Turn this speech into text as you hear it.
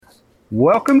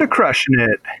Welcome to Crushing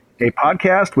It, a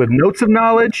podcast with notes of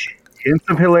knowledge, hints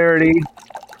of hilarity,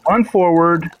 fun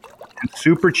forward, and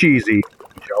super cheesy,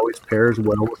 which always pairs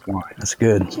well with wine. That's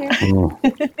good.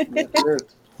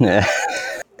 Yeah. A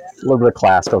little bit of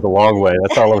class goes a long way.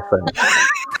 That's all I'm saying.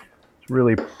 It's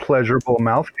really pleasurable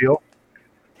mouthfeel.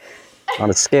 On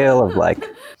a scale of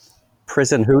like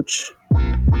prison hooch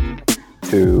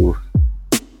to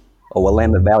a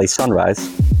Willamette Valley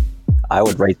sunrise, I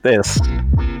would rate this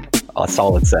a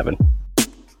solid 7.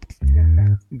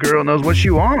 Girl knows what she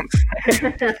wants. They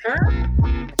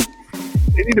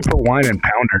need to put wine in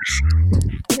pounders.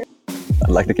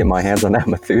 I'd like to get my hands on that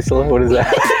Methuselah. What is that?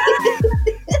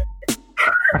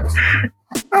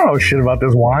 I don't know shit about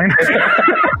this wine.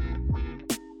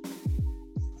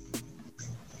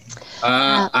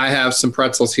 I have some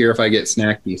pretzels here if I get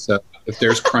snacky. So if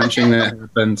there's crunching that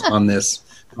happens on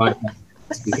this podcast,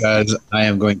 it's because I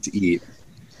am going to eat.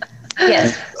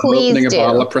 Yes, I'm please opening do. a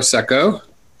bottle of Prosecco.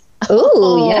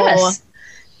 Ooh, yes.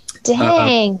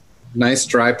 Dang. Nice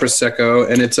dry Prosecco.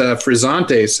 And it's a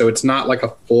Frizzante, so it's not like a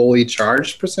fully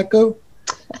charged Prosecco.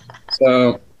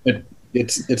 So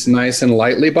it's nice and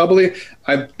lightly bubbly.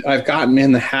 I've gotten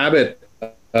in the habit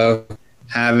of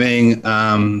having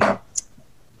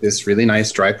this really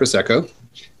nice dry Prosecco.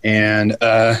 And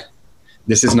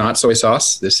this is not soy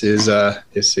sauce. This is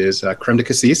creme de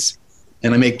cassis.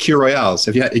 And I make Kir Royales.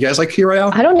 You guys like Kir Royale?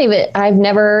 I've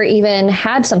never even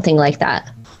had something like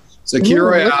that. So Kir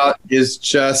Royale is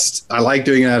just, I like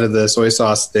doing it out of the soy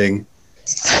sauce thing.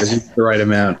 Because it's the right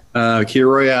amount. Kir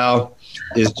Royale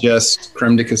is just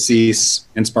creme de cassis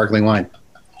and sparkling wine.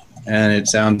 And it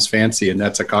sounds fancy, and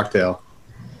that's a cocktail.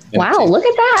 And Wow, look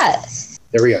at that.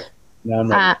 there we go. Now I'm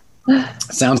ready.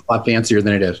 It sounds a lot fancier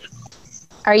than it is.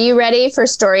 Are you ready for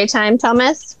story time,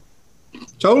 Thomas?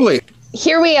 Totally.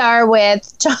 Here we are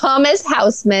with Thomas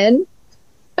Houseman.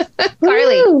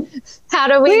 Carly, Woo. how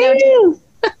do we know? Woo.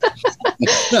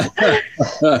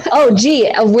 Oh,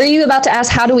 gee. Were you about to ask,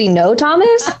 how do we know,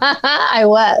 Thomas? I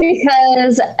was.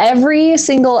 Because every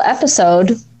single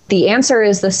episode, the answer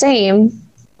is the same.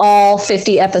 All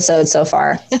 50 episodes so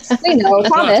far. We know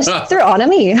Thomas through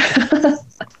Anami.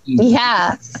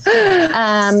 Yeah.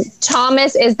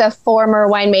 Thomas is the former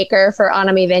winemaker for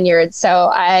Anami Vineyards.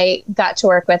 So I got to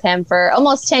work with him for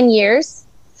almost 10 years.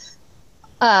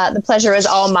 The pleasure is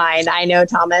all mine. I know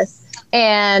Thomas.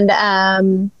 And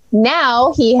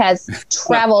now he has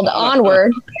traveled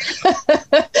onward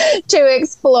to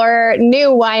explore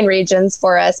new wine regions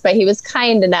for us. But he was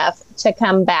kind enough to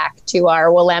come back to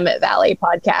our Willamette Valley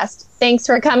podcast. Thanks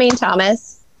for coming,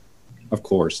 Thomas. Of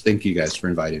course. Thank you guys for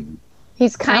inviting me.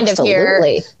 He's kind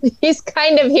Absolutely. of here. He's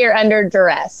kind of here under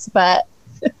duress, but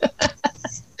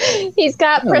he's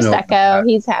got I don't know about Prosecco. that.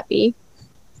 He's happy.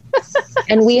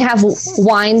 And we have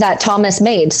wine that Thomas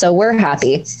made, so we're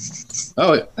happy.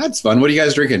 Oh, that's fun. What are you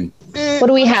guys drinking? What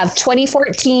do we have?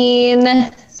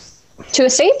 2014 Two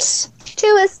Estates?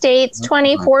 Two Estates,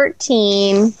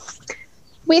 2014.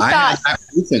 We I thought had that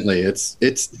recently.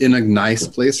 It's in a nice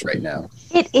place right now.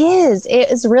 it is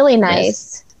really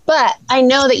nice. But I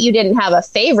know that you didn't have a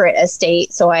favorite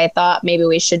estate, so I thought maybe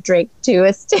we should drink Two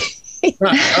Estates.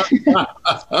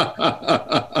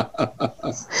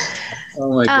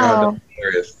 Oh my God, that's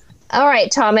hilarious. All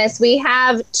right, Thomas, we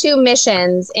have two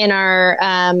missions in our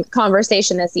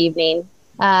conversation this evening.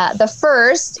 The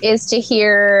first is to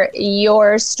hear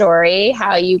your story,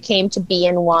 how you came to be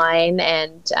in wine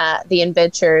and the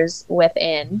adventures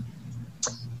within.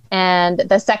 And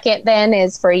the second then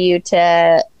is for you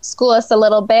to school us a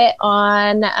little bit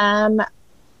on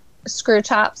screw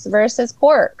tops versus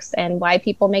corks and why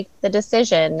people make the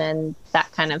decision and that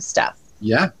kind of stuff.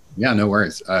 Yeah, no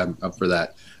worries. I'm up for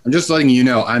that. I'm just letting you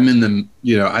know I'm in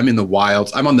the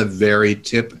wilds. I'm on the very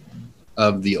tip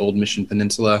of the Old Mission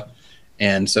Peninsula,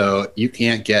 and so you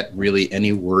can't get really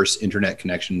any worse internet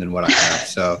connection than what I have.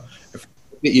 So if I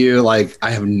look at you like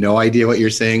I have no idea what you're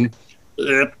saying.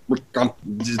 That's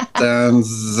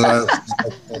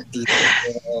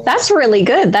really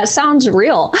good. That sounds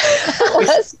real.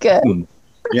 That's good.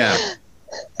 Yeah.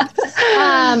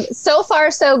 So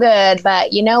far so good,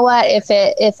 but you know what? If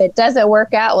it doesn't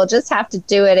work out, we'll just have to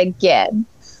do it again.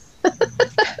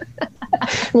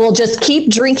 We'll just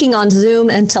keep drinking on Zoom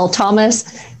until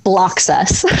Thomas blocks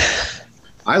us.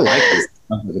 I like this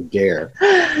with a dare.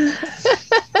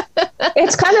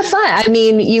 It's kind of fun. I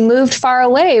mean, you moved far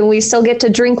away and we still get to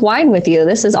drink wine with you.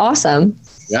 This is awesome.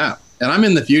 Yeah. And I'm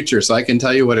in the future, so I can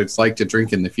tell you what it's like to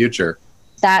drink in the future.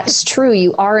 That's true.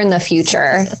 You are in the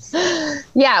future.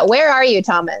 Yeah, where are you,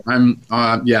 Thomas? I'm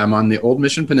on the Old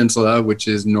Mission Peninsula, which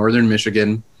is northern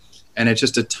Michigan, and it's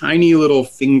just a tiny little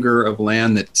finger of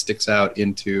land that sticks out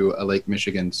into a Lake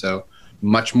Michigan. So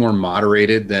much more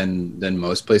moderated than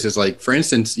most places. Like, for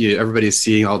instance, everybody's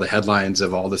seeing all the headlines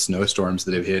of all the snowstorms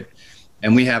that have hit,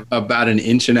 and we have about 1.5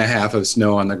 inches of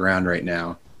snow on the ground right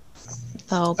now.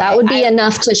 Oh, That would be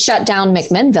enough to shut down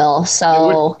McMinnville.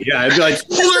 So Yeah, I'd be like,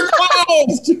 schools are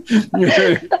closed.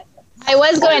 I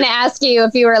was going to ask you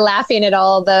if you were laughing at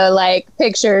all the like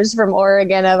pictures from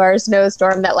Oregon of our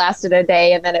snowstorm that lasted a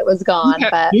day and then it was gone.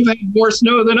 But You've had more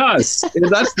snow than us. And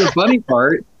that's the funny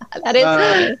part. that is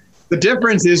funny. The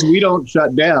difference is we don't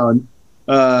shut down.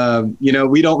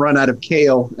 We don't run out of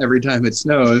kale every time it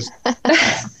snows.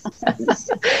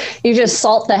 you just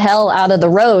salt the hell out of the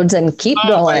roads and keep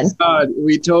going. My God,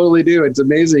 we totally do. It's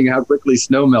amazing how quickly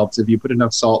snow melts if you put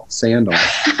enough salt and sand on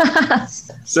it.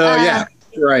 So yeah,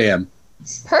 here I am.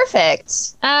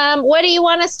 Perfect. What do you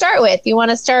want to start with? You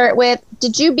want to start with,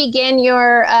 did you begin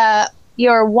your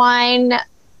wine,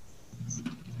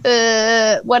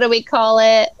 what do we call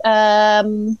it?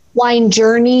 Wine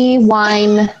journey,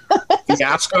 wine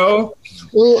Fiasco.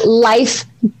 life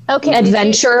Okay.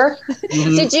 adventure.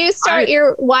 Did you start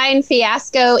your wine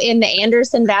fiasco in the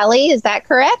Anderson Valley? Is that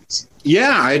correct?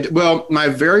 Yeah, well, my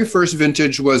very first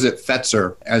vintage was at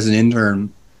Fetzer as an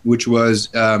intern, which was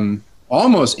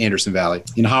almost Anderson Valley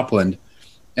in Hopland.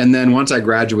 And then once I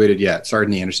graduated, started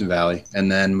in the Anderson Valley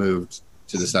and then moved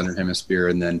to the Southern Hemisphere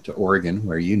and then to Oregon,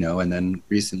 where and then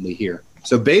recently here.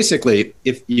 So basically,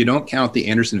 if you don't count the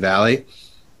Anderson Valley,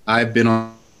 I've been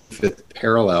on the 5th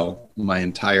parallel my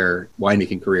entire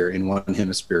winemaking career in one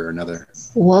hemisphere or another.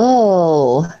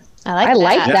 Whoa. I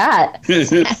like that.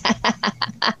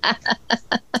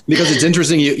 Because it's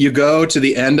interesting, you go to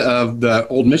the end of the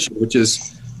Old Mission, which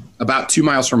is about 2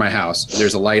 miles from my house.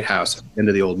 There's a lighthouse at the end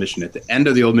of the Old Mission. At the end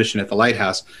of the Old Mission at the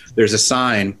lighthouse, there's a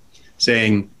sign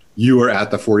saying, "You are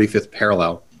at the 45th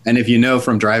parallel." And if you know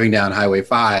from driving down Highway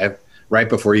 5, right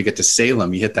before you get to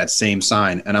Salem, you hit that same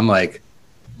sign. And I'm like,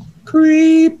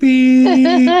 creepy.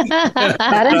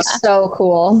 That is so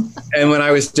cool. And when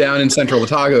I was down in Central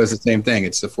Otago, it's the same thing.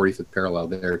 It's the 45th parallel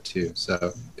there too.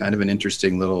 So kind of an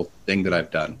interesting little thing that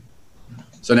I've done.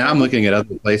 So now I'm looking at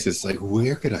other places like,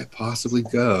 where could I possibly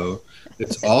go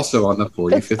that's also on the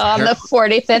 45th On parallel? the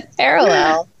 45th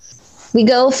parallel. We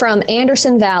go from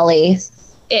Anderson Valley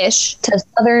Ish. to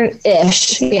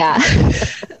southern-ish, yeah,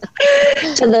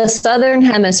 to the Southern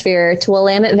Hemisphere, to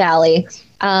Willamette Valley.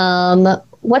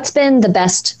 What's been the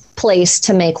best place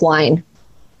to make wine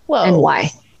Whoa. and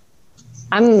why?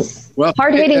 I'm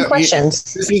hard-hitting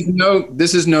questions.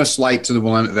 This is no slight to the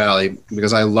Willamette Valley,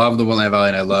 because I love the Willamette Valley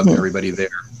and I love everybody there.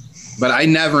 But I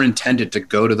never intended to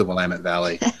go to the Willamette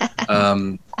Valley.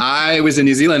 I was in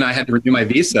New Zealand. I had to renew my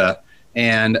visa,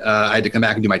 and I had to come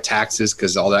back and do my taxes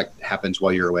because all that happens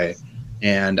while you're away.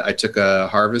 And I took a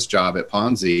harvest job at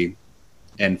Ponzi,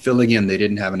 and filling in, they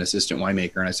didn't have an assistant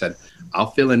winemaker. And I said, I'll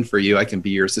fill in for you. I can be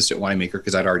your assistant winemaker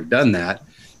because I'd already done that.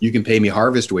 You can pay me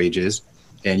harvest wages,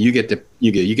 and you get to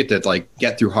like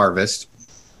get through harvest.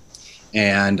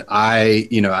 And I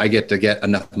get to get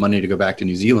enough money to go back to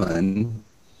New Zealand.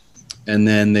 And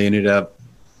then they ended up,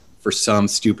 for some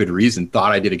stupid reason,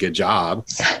 thought I did a good job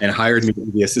and hired me to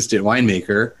be the assistant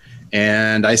winemaker.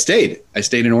 And I stayed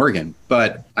in Oregon,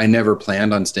 but I never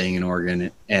planned on staying in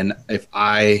Oregon. And if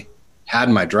I had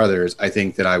my druthers, I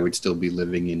think that I would still be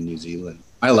living in New Zealand.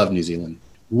 I love New Zealand,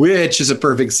 which is a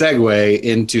perfect segue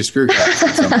into Screwcast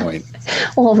at some point.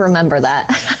 We'll remember that.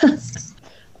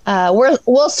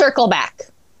 We'll circle back.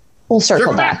 We'll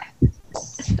circle back.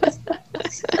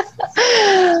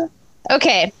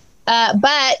 Okay.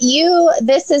 But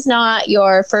this is not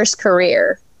your first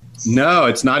career. No,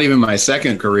 it's not even my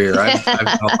second career. I've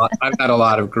had a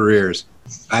lot of careers.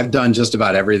 I've done just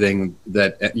about everything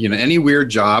that, any weird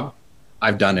job,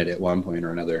 I've done it at one point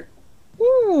or another.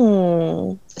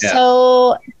 Yeah.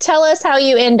 So tell us how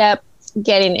you end up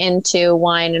getting into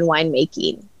wine and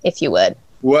winemaking, if you would.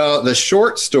 Well, the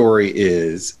short story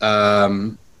is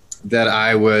that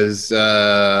I was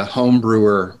a home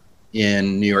brewer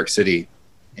in New York City,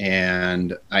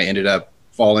 and I ended up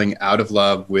falling out of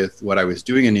love with what I was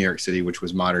doing in New York City, which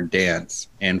was modern dance,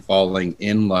 and falling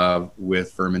in love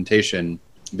with fermentation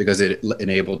because it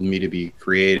enabled me to be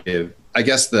creative. I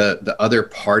guess the other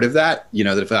part of that,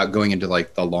 that without going into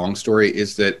like the long story,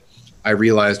 is that I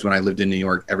realized when I lived in New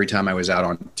York, every time I was out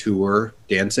on tour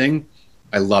dancing,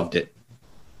 I loved it.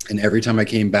 And every time I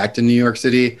came back to New York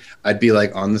City, I'd be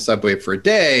like on the subway for a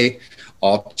day,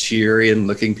 all cheery and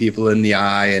looking people in the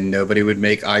eye, and nobody would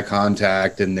make eye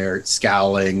contact, and they're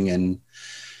scowling. And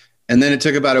then it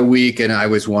took about a week, and I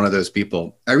was one of those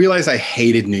people. I realized I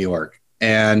hated New York,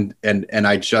 and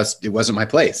it wasn't my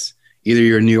place. Either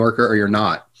you're a New Yorker or you're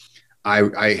not.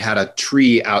 I had a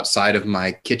tree outside of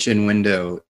my kitchen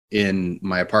window in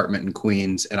my apartment in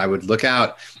Queens, and I would look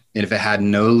out, and if it had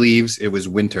no leaves, it was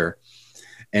winter.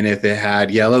 And if it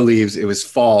had yellow leaves, it was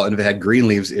fall. And if it had green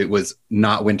leaves, it was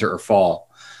not winter or fall.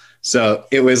 So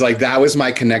it was like, that was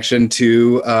my connection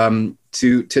to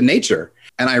nature.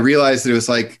 And I realized that it was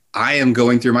like, I am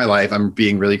going through my life, I'm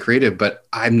being really creative, but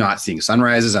I'm not seeing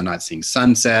sunrises. I'm not seeing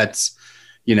sunsets.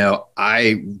 You know,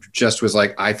 I just was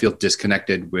like, I feel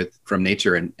disconnected from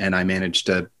nature. And I managed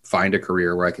to find a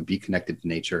career where I could be connected to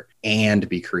nature and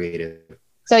be creative.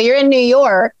 So you're in New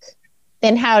York,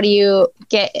 then how do you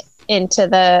get into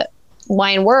the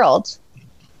wine world?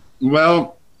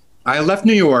 Well, I left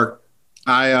New York.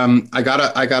 I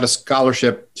got a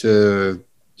scholarship to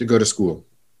go to school,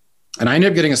 and I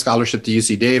ended up getting a scholarship to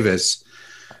UC Davis,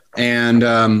 and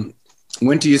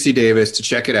went to UC Davis to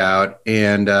check it out.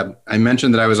 And I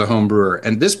mentioned that I was a home brewer.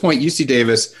 And at this point, UC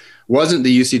Davis wasn't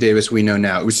the UC Davis we know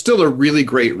now. It was still a really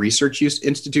great research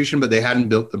institution, but they hadn't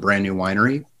built the brand new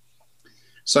winery.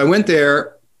 So I went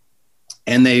there,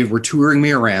 and they were touring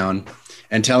me around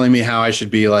and telling me how I should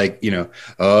be like, you know,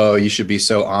 oh, you should be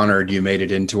so honored you made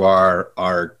it into our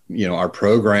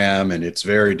program, and it's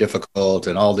very difficult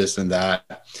and all this and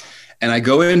that. And I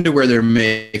go into where they're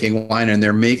making wine, and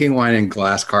they're making wine in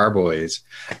glass carboys.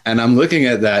 And I'm looking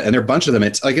at that, and there are a bunch of them.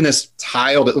 It's like in this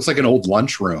tiled, it looks like an old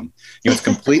lunchroom. You know, it's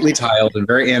completely tiled and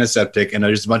very antiseptic, and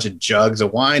there's a bunch of jugs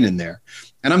of wine in there.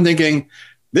 And I'm thinking,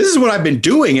 this is what I've been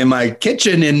doing in my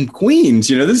kitchen in Queens.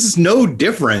 You know, this is no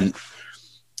different.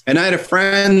 And I had a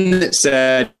friend that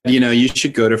said, you know, you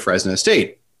should go to Fresno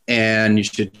State and you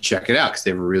should check it out because they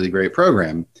have a really great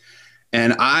program.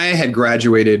 And I had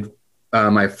graduated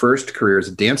my first career as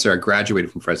a dancer. I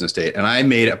graduated from Fresno State, and I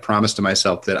made a promise to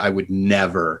myself that I would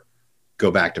never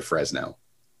go back to Fresno.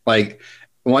 Like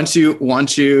once you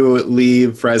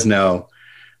leave Fresno,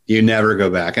 you never go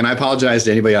back. And I apologize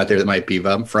to anybody out there that might be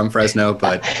from Fresno,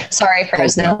 but sorry,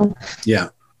 Fresno. Yeah.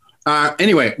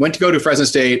 Anyway, went to go to Fresno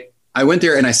State. I went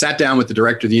there and I sat down with the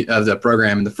director of the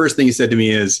program. And the first thing he said to me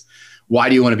is, why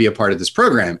do you want to be a part of this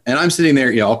program? And I'm sitting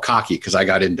there, you know, all cocky because I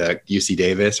got into UC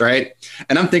Davis, right?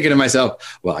 And I'm thinking to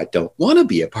myself, well, I don't want to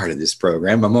be a part of this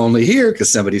program. I'm only here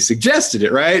because somebody suggested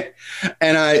it, right?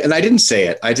 And I didn't say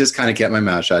it. I just kind of kept my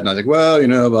mouth shut. And I was like, well, you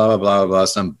know, blah, blah, blah, blah,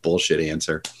 some bullshit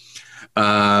answer.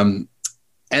 And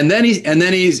then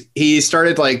he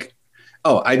started like,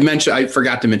 oh, I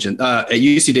forgot to mention, at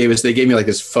UC Davis, they gave me like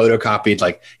this photocopied,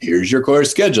 like, here's your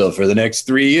course schedule for the next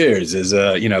 3 years as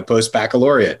a, you know,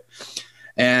 post-baccalaureate.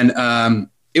 And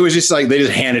it was just like, they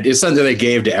just handed, it's something they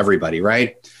gave to everybody,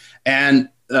 right? And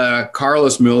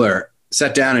Carlos Mueller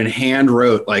sat down and hand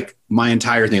wrote like my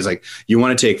entire thing. It's like, you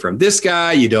want to take from this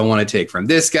guy, you don't want to take from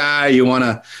this guy, you want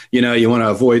to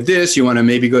avoid this, you want to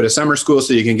maybe go to summer school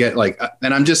so you can get like,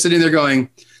 and I'm just sitting there going,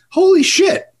 holy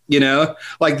shit. You know,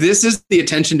 like this is the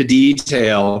attention to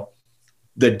detail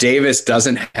that Davis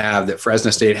doesn't have that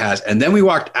Fresno State has. And then we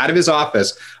walked out of his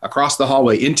office across the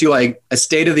hallway into like a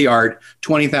state-of-the-art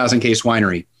 20,000 case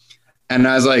winery. And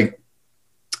I was like,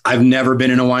 I've never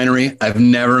been in a winery. I've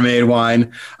never made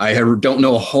wine. Don't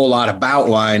know a whole lot about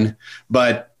wine,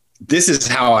 but this is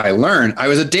how I learned. I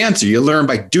was a dancer. You learn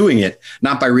by doing it,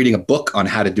 not by reading a book on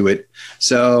how to do it.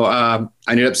 So I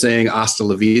ended up saying hasta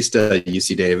la vista at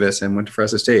UC Davis and went to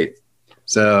Fresno State.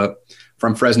 So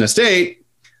from Fresno State,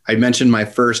 I mentioned my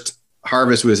first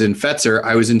harvest was in Fetzer.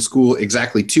 I was in school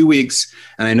exactly 2 weeks,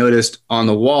 and I noticed on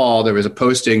the wall there was a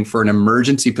posting for an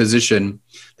emergency position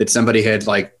that somebody had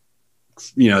like,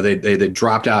 you know, they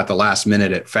dropped out at the last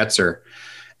minute at Fetzer.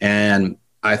 And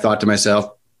I thought to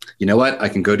myself, you know what? I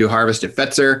can go do harvest at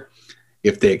Fetzer.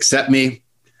 If they accept me,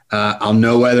 I'll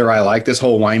know whether I like this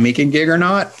whole winemaking gig or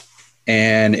not.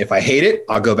 And if I hate it,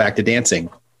 I'll go back to dancing.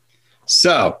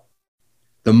 So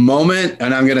the moment,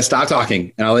 and I'm going to stop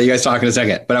talking and I'll let you guys talk in a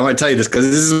second, but I want to tell you this because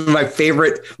this is my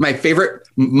favorite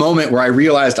moment where I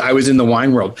realized I was in the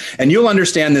wine world. And you'll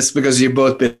understand this because you've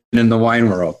both been in the wine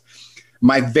world.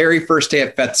 My very first day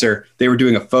at Fetzer, they were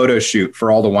doing a photo shoot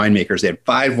for all the winemakers. They had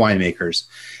 5 winemakers.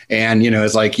 And, you know,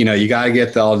 it's like, you know, you got to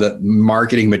get all the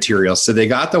marketing materials. So they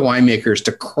got the winemakers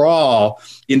to crawl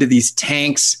into these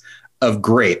tanks of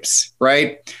grapes,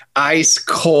 right? Ice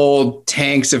cold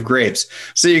tanks of grapes.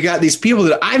 So you got these people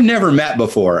that I've never met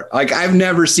before. Like I've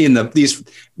never seen these,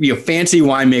 you know, fancy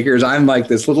winemakers. I'm like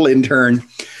this little intern,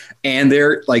 and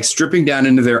they're like stripping down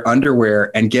into their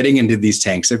underwear and getting into these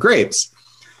tanks of grapes.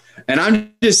 And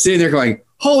I'm just sitting there going,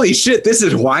 holy shit, this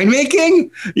is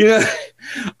winemaking? You know,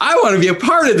 I want to be a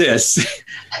part of this.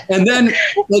 And then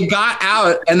they got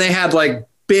out and they had like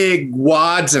big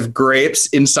wads of grapes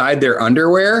inside their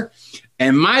underwear.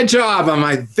 And my job on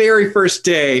my very first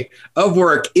day of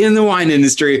work in the wine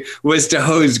industry was to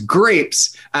hose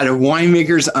grapes out of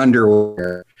winemakers'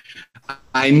 underwear.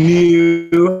 I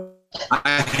knew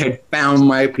I had found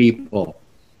my people.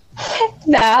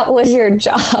 That was your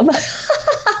job.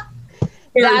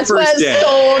 That's what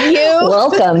sold you.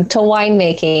 Welcome to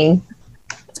winemaking.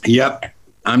 Yep,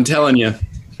 I'm telling you.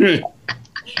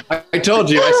 I told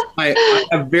you, I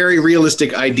have very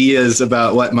realistic ideas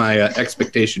about what my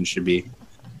expectations should be.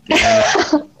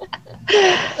 Tell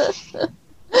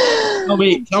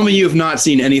me you've not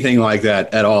seen anything like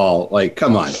that at all. Like,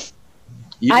 come on.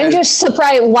 I'm just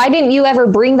surprised. Why didn't you ever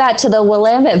bring that to the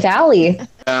Willamette Valley?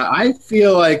 I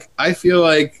feel like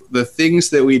the things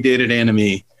that we did at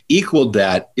Anime equaled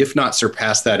that, if not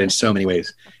surpassed that in so many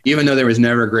ways. Even though there was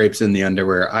never grapes in the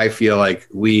underwear, I feel like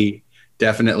we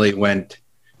definitely went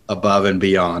above and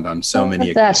beyond on so many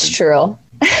occasions. That's true.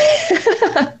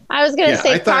 I was going to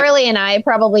say, Carly and I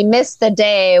probably missed the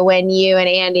day when you and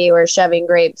Andy were shoving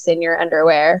grapes in your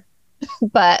underwear,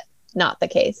 but not the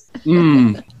case.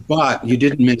 But you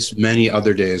didn't miss many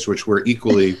other days, which were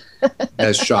equally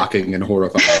as shocking and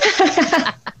horrifying.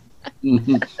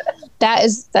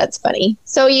 That's funny.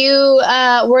 So you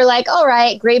were like, all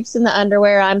right, grapes in the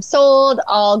underwear, I'm sold.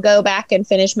 I'll go back and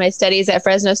finish my studies at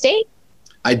Fresno State.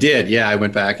 I did. Yeah, I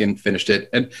went back and finished it.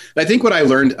 And I think what I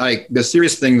learned, the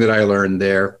serious thing that I learned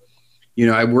there,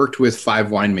 I worked with 5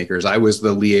 winemakers. I was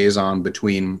the liaison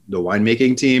between the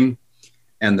winemaking team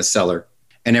and the cellar.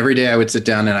 And every day I would sit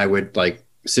down and I would I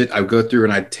would go through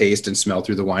and I'd taste and smell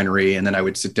through the winery. And then I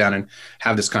would sit down and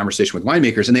have this conversation with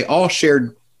winemakers, and they all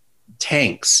shared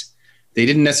tanks. They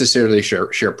didn't necessarily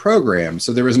share programs.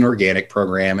 So there was an organic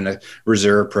program and a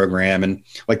reserve program and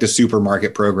like the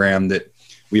supermarket program that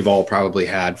we've all probably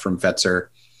had from Fetzer.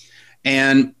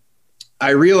 And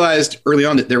I realized early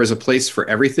on that there was a place for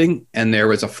everything, and there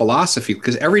was a philosophy,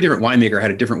 because every different winemaker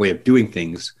had a different way of doing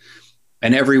things,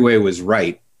 and every way was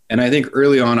right. And I think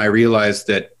early on I realized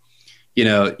that,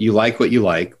 you like what you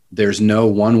like. There's no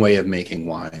one way of making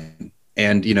wine.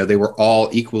 And, they were all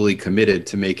equally committed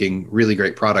to making really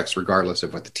great products, regardless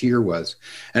of what the tier was.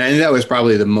 And I think that was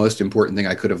probably the most important thing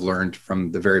I could have learned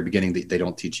from the very beginning that they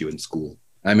don't teach you in school.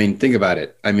 I mean, think about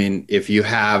it. I mean, if you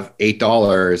have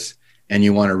 $8 and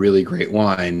you want a really great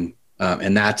wine,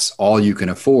 and that's all you can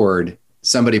afford,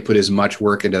 somebody put as much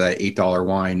work into that $8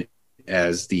 wine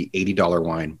as the $80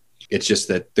 wine. It's just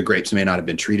that the grapes may not have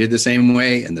been treated the same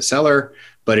way in the cellar,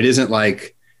 but it isn't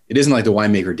like the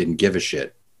winemaker didn't give a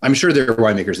shit. I'm sure there are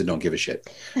winemakers that don't give a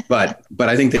shit, but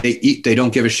I think that they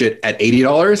don't give a shit at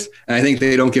 $80, and I think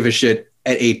they don't give a shit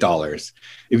at $8.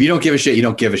 If you don't give a shit, you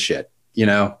don't give a shit.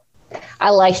 I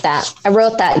like that. I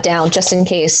wrote that down just in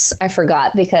case I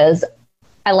forgot, because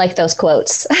I like those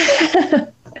quotes.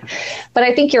 But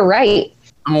I think you're right.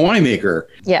 I'm a winemaker.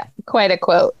 Yeah, quite a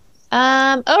quote.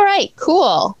 All right,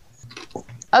 cool.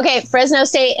 Okay, Fresno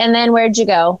State, and then where'd you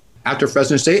go? After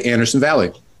Fresno State, Anderson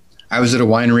Valley. I was at a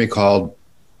winery called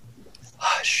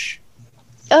Hush.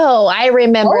 Oh, I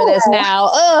remember this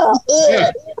now.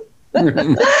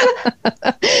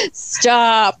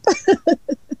 Stop.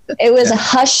 It was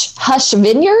Hush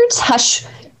Vineyards, Hush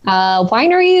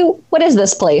Winery. What is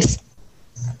this place?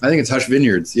 I think it's Hush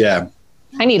Vineyards. Yeah.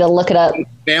 I need to look it up.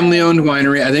 Family-owned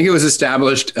winery. I think it was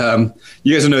established. You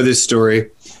guys know this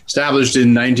story. Established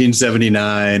in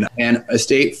 1979, and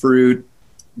estate fruit,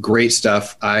 great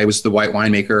stuff. I was the white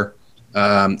winemaker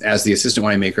as the assistant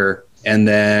winemaker, and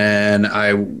then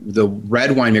the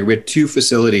red winemaker. We had 2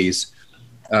 facilities.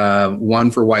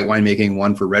 One for white winemaking,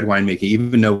 one for red winemaking,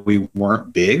 even though we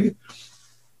weren't big.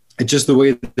 It's just the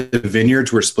way the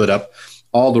vineyards were split up.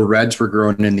 All the reds were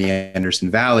grown in the Anderson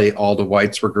Valley. All the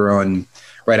whites were grown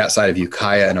right outside of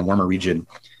Ukiah in a warmer region.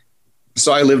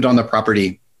 So I lived on the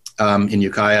property in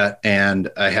Ukiah,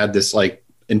 and I had this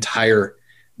entire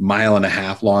 1.5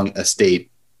 mile long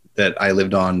estate that I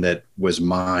lived on that was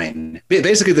mine.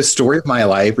 Basically, the story of my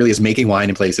life really is making wine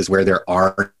in places where there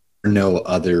are no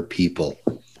other people.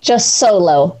 Just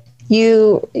solo.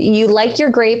 You like your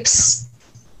grapes,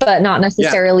 but not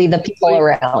necessarily the people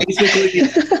around. Basically,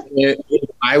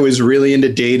 if I was really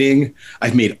into dating,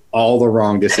 I've made all the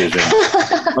wrong decisions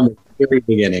from the very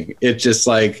beginning. It's just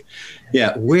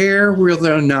where will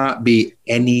there not be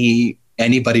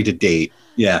anybody to date?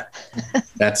 Yeah,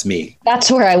 that's me. That's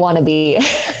where I want to be.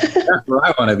 That's where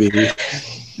I want to be.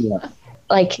 Yeah.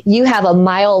 You have a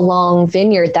 1-mile-long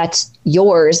vineyard that's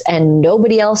yours and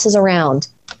nobody else is around.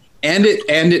 And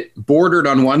it bordered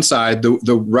on one side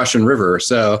the Russian River.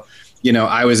 So,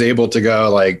 I was able to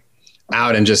go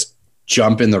out and just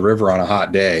jump in the river on a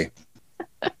hot day.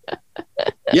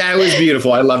 Yeah, it was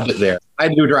beautiful. I loved it there. I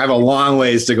had to drive a long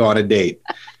ways to go on a date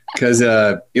because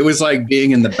it was like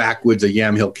being in the backwoods of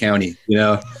Yamhill County, you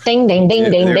know? Ding, ding,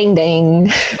 ding, ding, ding,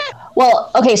 ding.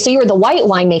 Well, okay, so you're the white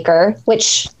winemaker,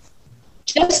 which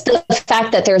just the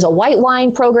fact that there's a white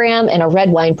wine program and a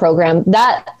red wine program,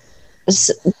 that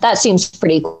seems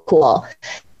pretty cool.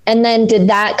 And then did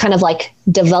that kind of like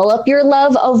develop your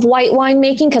love of white wine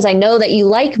making? Because I know that you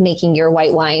like making your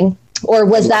white wine. Or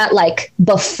was that like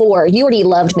before you already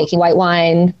loved making white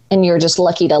wine and you're just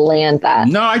lucky to land that?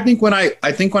 No, I think when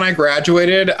I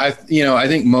graduated, I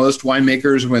think most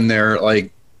winemakers, when they're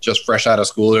like just fresh out of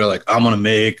school, they're like, I'm going to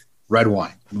make red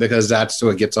wine because that's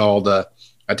what gets all the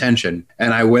attention.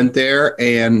 And I went there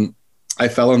and I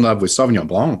fell in love with Sauvignon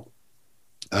Blanc,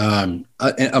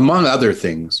 among other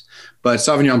things, but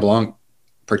Sauvignon Blanc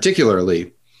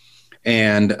particularly.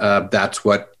 And that's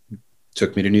what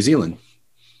took me to New Zealand.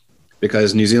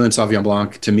 Because New Zealand Sauvignon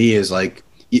Blanc to me is like,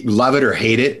 love it or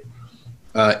hate it.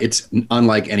 It's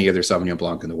unlike any other Sauvignon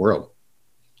Blanc in the world.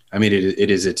 I mean,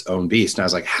 it is its own beast. And I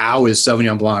was like, how is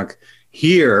Sauvignon Blanc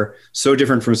here so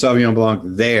different from Sauvignon Blanc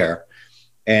there?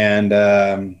 And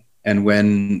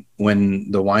when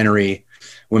the winery,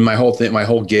 when my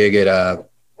whole gig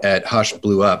at Hush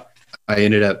blew up, I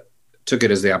took it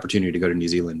as the opportunity to go to New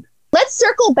Zealand. Let's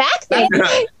circle back then.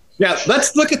 Yeah,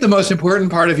 let's look at the most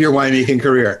important part of your winemaking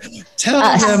career. Tell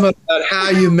them about how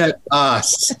you met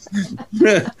us.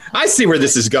 I see where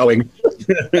this is going.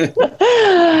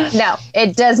 No,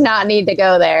 it does not need to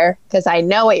go there because I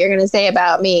know what you're going to say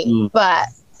about me. But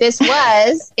this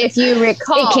was, if you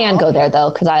recall. It can go there,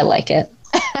 though, because I like it.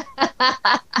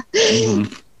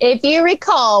 If you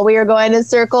recall, we were going to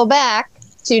circle back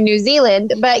to New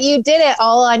Zealand, but you did it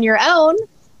all on your own.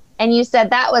 And you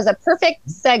said that was a perfect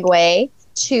segue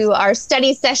to our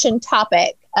study session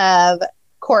topic of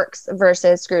corks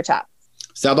versus screw top.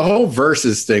 So the whole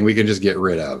versus thing we can just get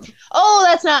rid of. Oh,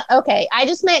 that's not okay. I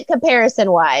just meant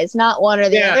comparison wise, not one or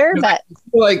the other. No,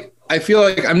 but I feel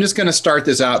like I'm just going to start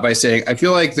this out by saying I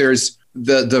feel like there's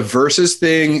the versus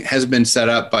thing has been set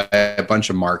up by a bunch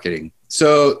of marketing.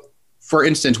 So, for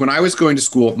instance, when I was going to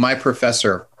school, my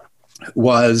professor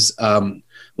was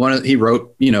he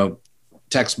wrote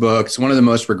textbooks, one of the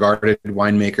most regarded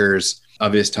winemakers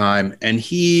of his time. And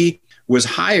he was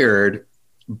hired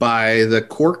by the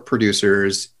cork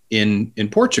producers in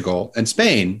Portugal and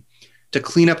Spain to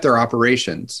clean up their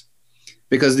operations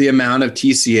because the amount of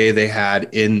TCA they had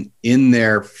in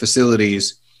their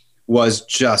facilities was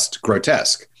just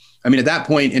grotesque. I mean, at that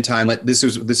point in time, like this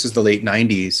is the late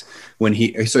 90s when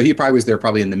he probably was there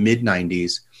probably in the mid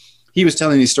 90s. He was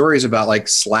telling these stories about like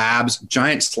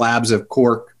giant slabs of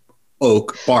cork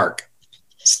oak bark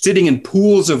sitting in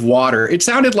pools of water. It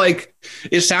sounded like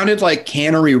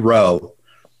Cannery Row,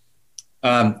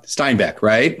 Steinbeck,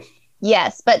 right?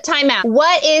 yes, but time out.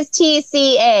 What is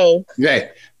TCA? Okay,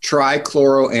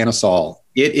 trichloroanisole.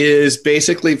 It is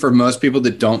basically, for most people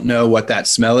that don't know what that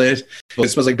smell is, it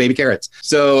smells like baby carrots.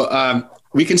 So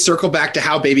we can circle back to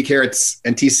how baby carrots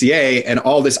and TCA and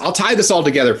all this. I'll tie this all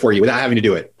together for you without having to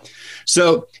do it.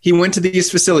 So he went to these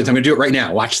facilities. I'm going to do it right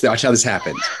now. Watch how this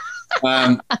happens.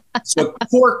 So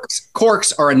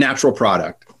corks are a natural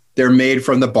product. They're made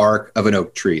from the bark of an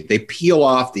oak tree. They peel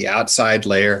off the outside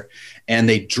layer and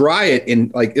they dry it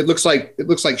in like it looks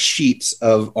like sheets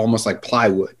of almost like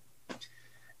plywood.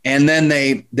 And then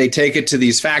they take it to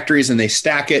these factories and they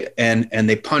stack it and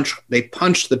they punch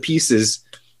the pieces.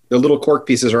 The little cork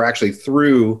pieces are actually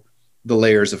through the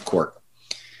layers of cork.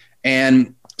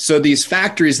 And so these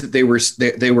factories that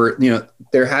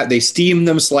they steam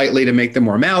them slightly to make them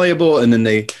more malleable, and then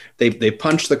they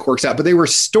punch the corks out. But they were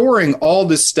storing all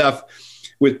this stuff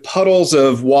with puddles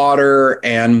of water,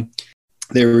 and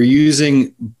they were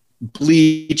using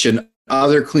bleach and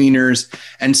other cleaners.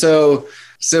 And so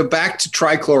back to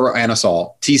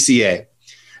trichloroanisole, TCA.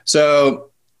 So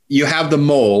you have the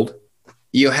mold,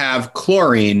 you have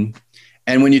chlorine.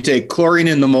 And when you take chlorine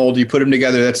in the mold, you put them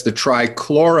together, that's the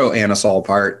trichloroanisole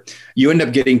part. You end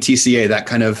up getting TCA, that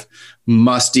kind of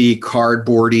musty,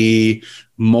 cardboardy,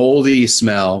 moldy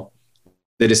smell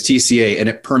that is TCA, and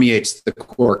it permeates the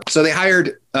cork. So they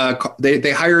hired Ken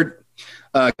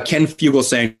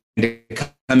Fugelsang to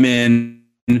come in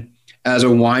as a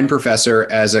wine professor,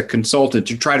 as a consultant,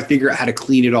 to try to figure out how to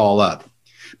clean it all up.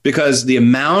 Because the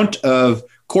amount of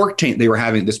cork taint they were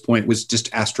having at this point was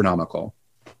just astronomical.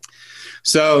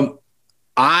 So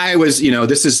I was,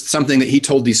 this is something that he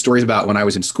told these stories about when I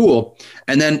was in school.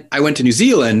 And then I went to New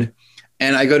Zealand,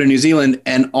 and I go to New Zealand,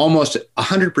 and almost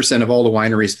 100% of all the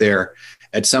wineries there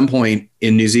at some point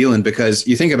in New Zealand, because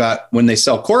you think about when they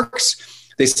sell corks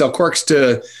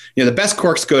to, the best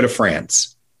corks go to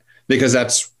France. because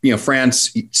that's,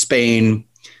 France, Spain,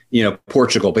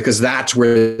 Portugal, because that's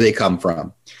where they come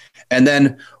from. And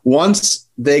then once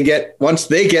they get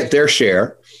their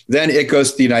share, then it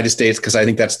goes to the United States, because I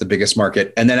think that's the biggest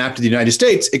market. And then after the United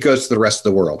States, it goes to the rest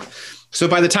of the world. So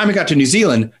by the time it got to New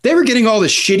Zealand, they were getting all the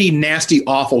shitty, nasty,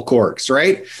 awful corks,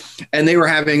 right? And they were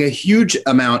having a huge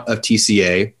amount of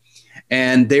TCA.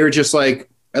 And they were just like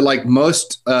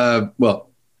most,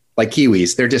 like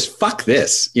Kiwis, they're just, fuck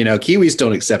this. Kiwis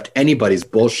don't accept anybody's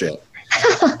bullshit.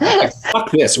 Like,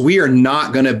 fuck this. We are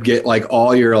not going to get like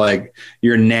all your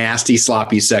nasty,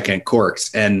 sloppy second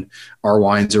corks, and our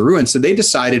wines are ruined. So they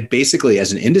decided, basically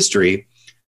as an industry,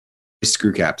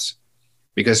 screw caps,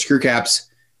 because screw caps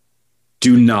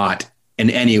do not in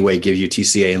any way give you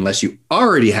TCA unless you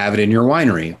already have it in your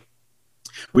winery,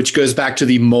 which goes back to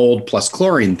the mold plus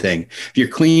chlorine thing. If you're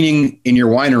cleaning in your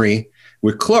winery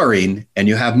with chlorine and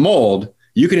you have mold,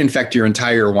 you can infect your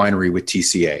entire winery with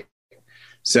TCA.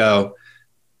 So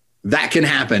that can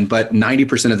happen, but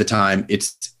 90% of the time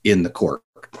it's in the cork.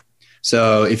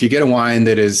 So if you get a wine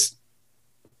that is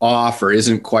off or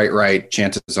isn't quite right,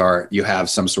 chances are you have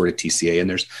some sort of TCA, and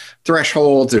there's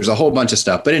thresholds, there's a whole bunch of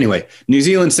stuff. But anyway, New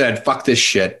Zealand said, fuck this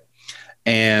shit,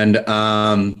 and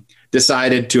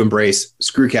decided to embrace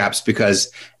screw caps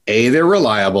because A, they're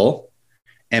reliable,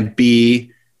 and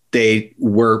B, they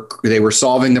were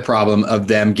solving the problem of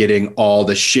them getting all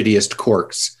the shittiest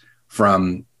corks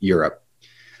from Europe.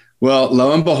 Well,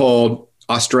 lo and behold,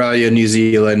 Australia, New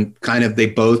Zealand, they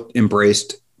both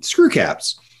embraced screw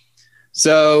caps.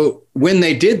 So when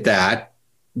they did that,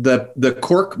 the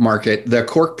cork market, the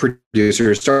cork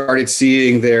producers started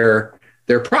seeing their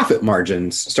profit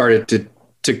margins started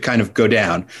to kind of go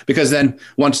down, because then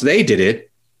once they did it,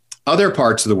 other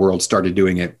parts of the world started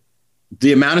doing it.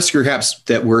 The amount of screw caps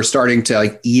that were starting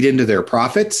to eat into their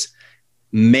profits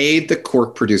made the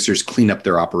cork producers clean up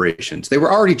their operations. They were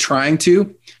already trying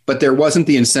to, but there wasn't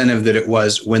the incentive that it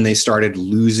was when they started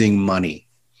losing money.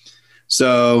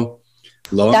 So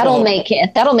that'll make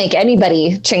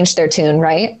anybody change their tune,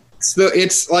 right? So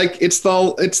it's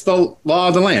the law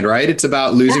of the land, right? It's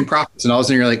about losing profits. And all of a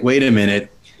sudden you're like, wait a minute.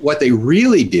 What they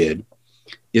really did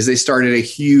is they started a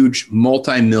huge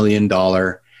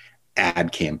multi-million-dollar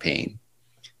ad campaign,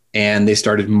 and they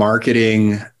started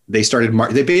marketing.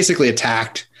 They basically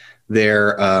attacked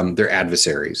their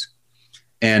adversaries.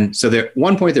 And so at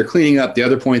one point they're cleaning up, the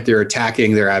other point they're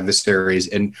attacking their adversaries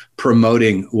and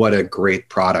promoting what a great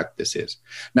product this is.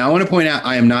 Now, I want to point out,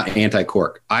 I am not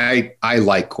anti-cork. I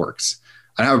like corks.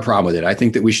 I don't have a problem with it. I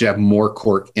think that we should have more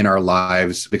cork in our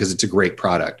lives because it's a great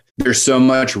product. There's so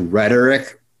much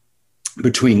rhetoric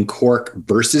between cork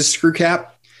versus screw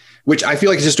cap, which I feel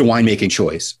like is just a winemaking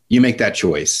choice. You make that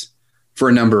choice for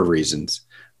a number of reasons.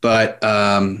 But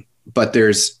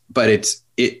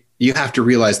you have to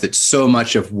realize that so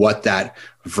much of what that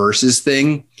versus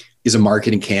thing is a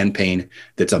marketing campaign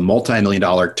that's a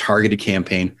multi-million-dollar targeted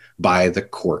campaign by the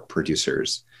cork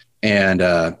producers. And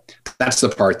that's the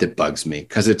part that bugs me,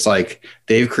 because it's like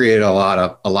they've created a lot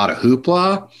of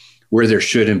hoopla where there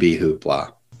shouldn't be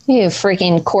hoopla. You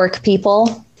freaking cork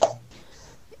people.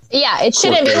 Yeah, it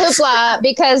shouldn't be hoopla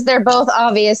because they're both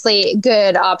obviously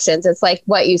good options. It's like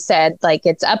what you said, like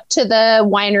it's up to the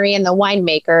winery and the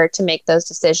winemaker to make those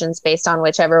decisions based on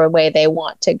whichever way they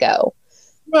want to go.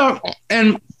 Well,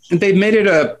 and they've made it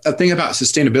a thing about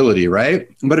sustainability, right?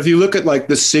 But if you look at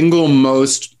the single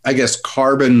most, I guess,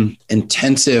 carbon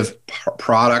intensive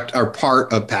product or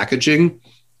part of packaging,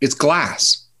 it's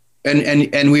glass.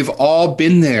 And we've all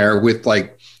been there with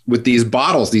these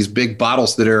bottles, these big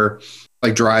bottles that are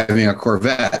like driving a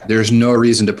Corvette. There's no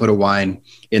reason to put a wine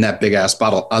in that big ass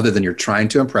bottle other than you're trying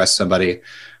to impress somebody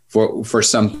for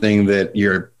something that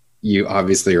you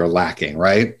obviously are lacking,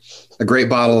 right? A great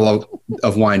bottle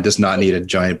of wine does not need a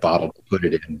giant bottle to put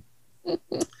it in.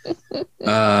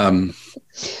 I'm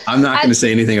not going to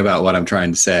say anything about what I'm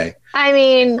trying to say. I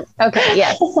mean, okay,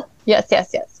 yes.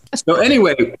 So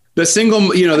anyway, the thing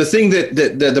that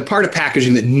the part of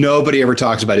packaging that nobody ever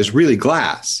talks about is really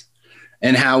glass.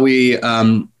 And how we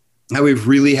have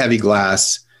really heavy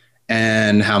glass,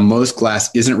 and how most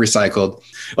glass isn't recycled.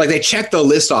 Like they check the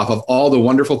list off of all the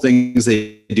wonderful things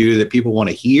they do that people want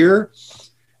to hear,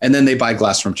 and then they buy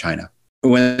glass from China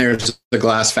when there's a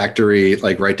glass factory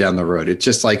right down the road. It's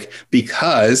just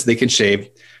because they can shave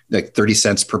 30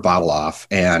 cents per bottle off,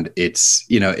 and it's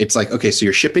okay, so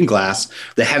you're shipping glass,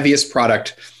 the heaviest part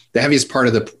of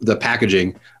the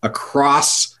packaging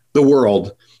across the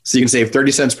world. So you can save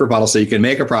 30 cents per bottle so you can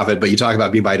make a profit, but you talk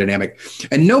about being biodynamic.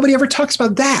 And nobody ever talks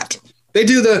about that. They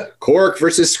do the cork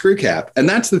versus screw cap. And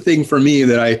that's the thing for me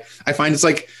that I find it's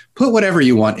put whatever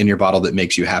you want in your bottle that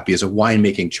makes you happy as a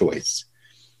winemaking choice.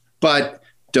 But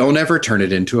don't ever turn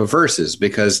it into a versus,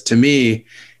 because to me,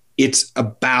 it's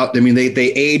about, I mean, they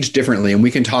age differently, and we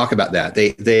can talk about that.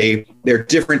 They're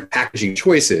different packaging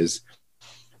choices,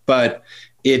 but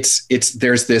there's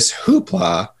this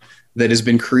hoopla that has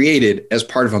been created as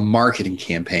part of a marketing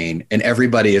campaign, and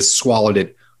everybody has swallowed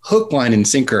it hook, line, and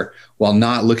sinker while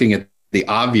not looking at the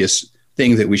obvious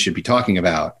thing that we should be talking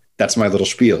about. That's my little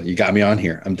spiel. You got me on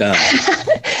here. I'm done.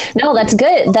 No, that's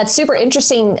good. That's super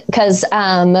interesting, because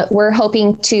we're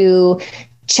hoping to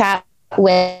chat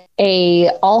with a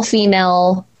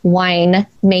all-female wine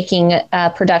making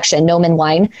production, Nomen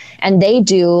Wine, and they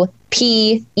do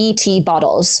PET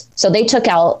bottles. So they took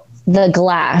out the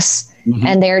glass,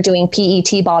 and they're doing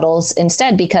PET bottles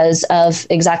instead because of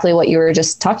exactly what you were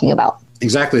just talking about.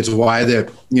 Exactly. It's why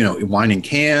wine in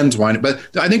cans, but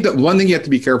I think that one thing you have to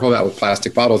be careful about with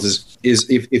plastic bottles is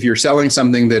if you're selling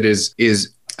something that is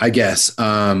I guess,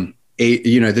 that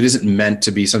isn't meant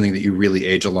to be something that you really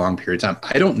age a long period of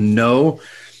time.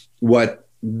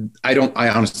 I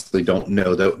honestly don't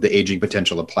know the aging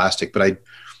potential of plastic, but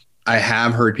I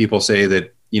have heard people say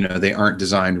that, they aren't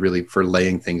designed really for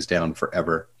laying things down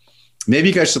forever. Maybe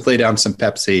you guys should lay down some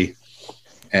Pepsi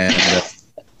and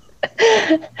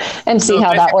and see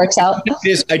how that works out.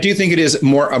 I do think it is a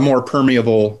more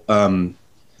permeable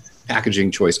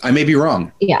packaging choice. I may be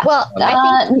wrong. Yeah. Well,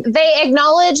 I think they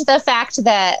acknowledge the fact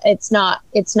that it's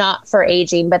not for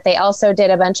aging, but they also did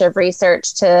a bunch of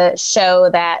research to show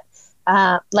that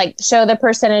show the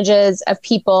percentages of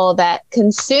people that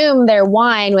consume their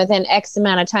wine within X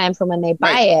amount of time from when they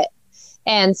buy it.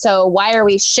 And so why are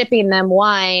we shipping them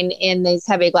wine in these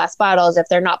heavy glass bottles if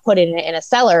they're not putting it in a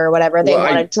cellar or whatever? They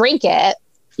want to drink it.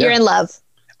 You're in love.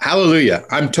 Hallelujah.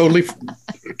 I'm totally for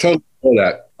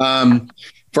that.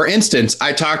 For instance,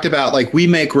 I talked about we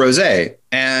make rosé,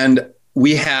 and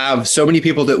we have so many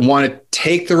people that want to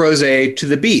take the rosé to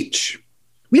the beach.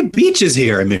 We have beaches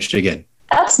here in Michigan.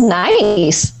 That's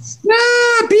nice.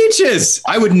 Beaches.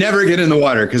 I would never get in the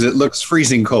water because it looks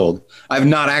freezing cold. I've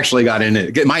not actually got in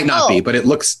it. It might not be, but it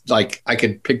looks like I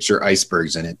could picture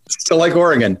icebergs in it. Still like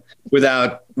Oregon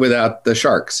without the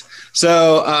sharks.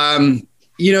 So,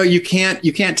 you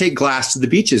can't take glass to the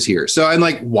beaches here. So I'm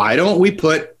like, why don't we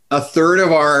put a third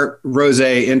of our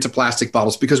rosé into plastic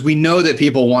bottles? Because we know that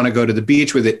people want to go to the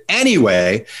beach with it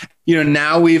anyway.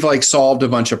 Now we've solved a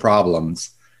bunch of problems.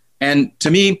 And to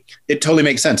me, it totally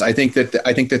makes sense. I think that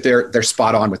they're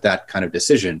spot on with that kind of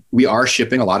decision. We are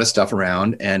shipping a lot of stuff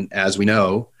around, and as we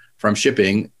know from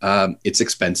shipping, it's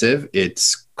expensive,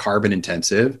 it's carbon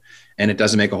intensive, and it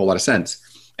doesn't make a whole lot of sense.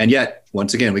 And yet,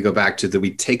 once again, we go back to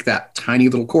we take that tiny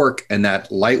little cork and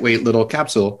that lightweight little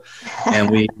capsule,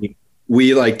 and we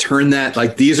turn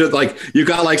that, these are you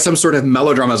got some sort of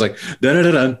melodrama. It's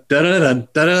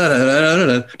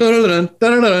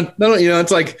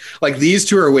it's these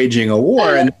two are waging a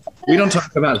war, and we don't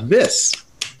talk about this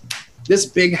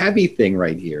big heavy thing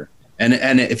right here.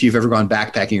 And if you've ever gone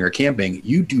backpacking or camping,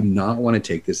 you do not want to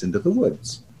take this into the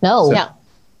woods. No. So,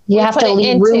 you have to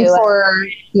leave room for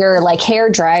your hair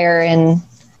dryer and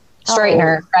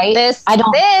straightener, right? I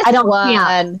don't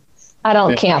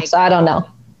camp, so I don't know.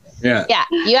 Yeah.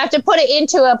 You have to put it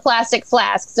into a plastic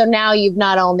flask. So now you've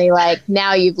not only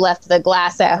now you've left the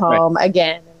glass at home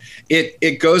again.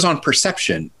 It goes on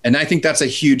perception. And I think that's a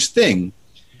huge thing.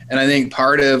 And I think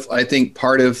part of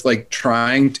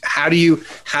trying to, how do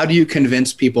you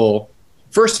convince people?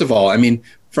 First of all, I mean,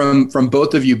 from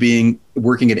both of you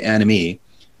working at NME,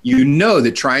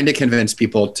 that trying to convince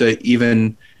people to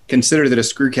even consider that a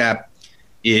screw cap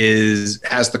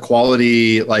has the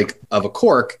quality of a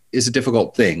cork is a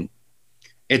difficult thing.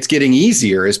 It's getting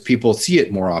easier as people see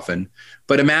it more often.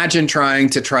 But imagine trying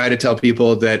to tell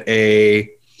people that a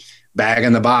bag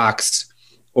in the box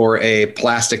or a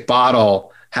plastic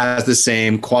bottle has the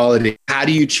same quality. How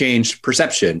do you change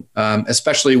perception,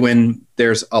 especially when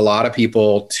there's a lot of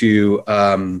people to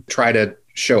try to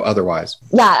show otherwise?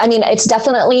 Yeah, I mean, it's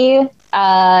definitely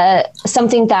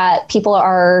something that people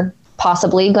are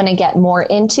possibly going to get more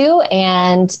into,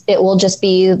 and it will just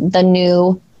be the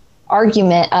new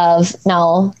argument of,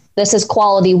 no, this is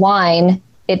quality wine.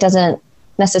 It doesn't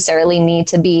necessarily need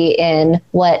to be in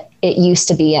what it used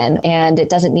to be in, and it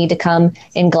doesn't need to come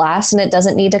in glass, and it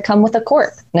doesn't need to come with a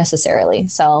cork necessarily.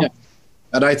 So,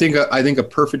 and I think a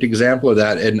perfect example of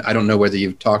that, and I don't know whether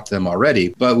you've talked to them already,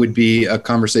 but would be a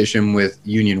conversation with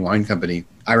Union Wine Company.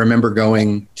 I remember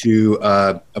going to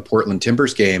a Portland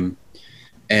Timbers game,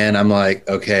 and I'm like,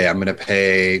 okay, I'm going to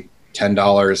pay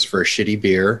 $10 for a shitty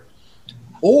beer,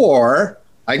 or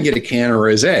I can get a can of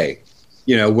rosé.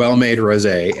 well-made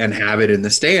rosé and have it in the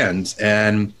stands.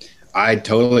 And I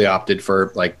totally opted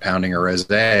for like pounding a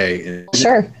rosé.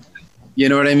 Sure. You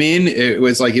know what I mean? It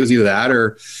was either that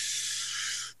or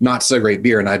not so great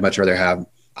beer. And I'd much rather have,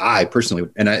 I personally,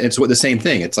 and it's the same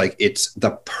thing. It's like, it's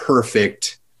the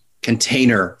perfect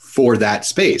container for that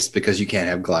space because you can't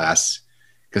have glass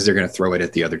because they're going to throw it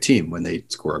at the other team when they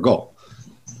score a goal.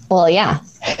 Well, yeah.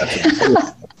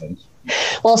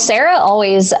 Well, Sarah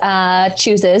always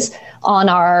chooses on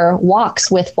our walks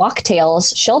with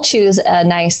Walktails. She'll choose a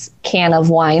nice can of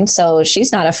wine, so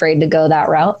she's not afraid to go that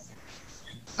route.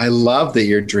 I love that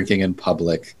you're drinking in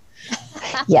public.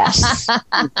 Yes.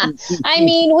 I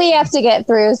mean, we have to get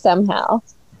through somehow.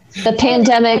 The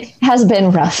pandemic has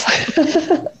been rough.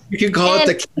 You can call it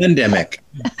the pandemic.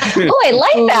 Oh, I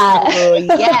like that. Oh,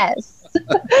 yes.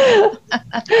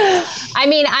 I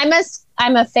mean,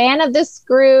 I'm a fan of the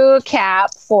screw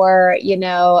cap for,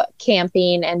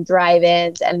 camping and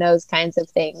drive-ins and those kinds of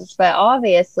things. But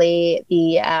obviously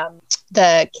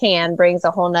the can brings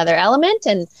a whole nother element.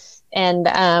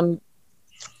 And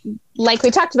like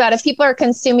we talked about, if people are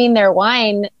consuming their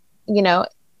wine,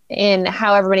 in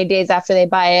however many days after they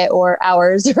buy it or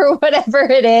hours or whatever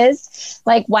it is,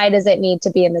 like, why does it need to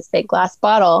be in this big glass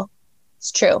bottle?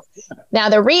 It's true. Now,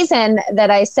 the reason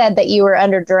that I said that you were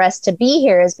under duress to be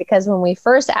here is because when we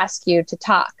first asked you to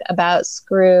talk about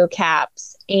screw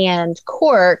caps and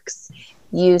corks,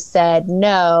 you said,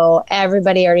 no,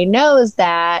 everybody already knows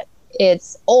that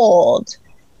it's old.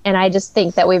 And I just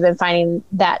think that we've been finding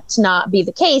that to not be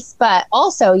the case. But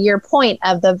also your point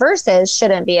of the verses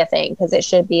shouldn't be a thing because it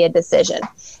should be a decision.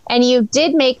 And you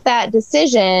did make that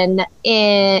decision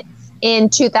in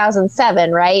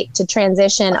 2007, right? To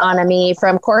transition Anami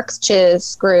from corks to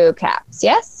screw caps.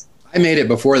 Yes? I made it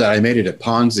before that. I made it at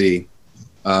Ponzi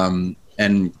and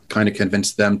kind of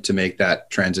convinced them to make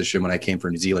that transition when I came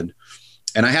from New Zealand.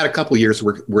 And I had a couple years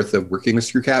worth of working with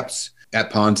screw caps at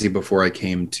Ponzi before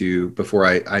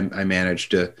I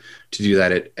managed to do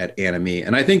that at Anami.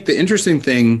 And I think the interesting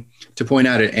thing to point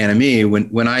out at Anami,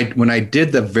 when I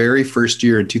did the very first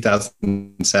year in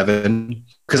 2007,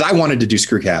 because I wanted to do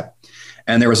screw cap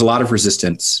and there was a lot of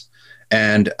resistance.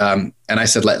 And I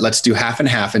said, let's do half and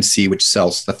half and see which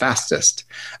sells the fastest.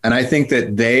 And I think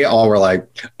that they all were like,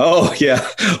 oh yeah,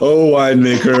 oh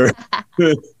winemaker.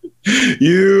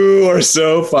 You are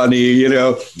so funny.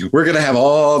 We're going to have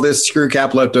all this screw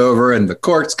cap left over and the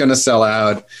cork's going to sell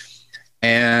out.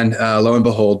 And lo and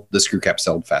behold, the screw cap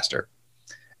sold faster.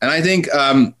 And I think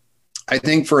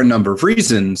for a number of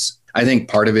reasons, I think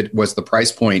part of it was the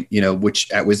price point, which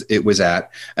it was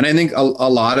at. And I think a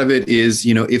lot of it is,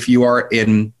 if you are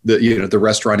in the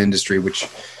restaurant industry, which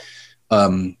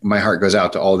my heart goes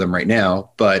out to all of them right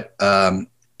now. But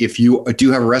if you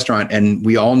do have a restaurant, and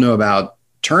we all know about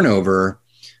turnover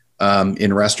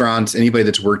in restaurants, anybody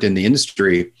that's worked in the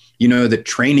industry, that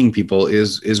training people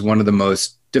is one of the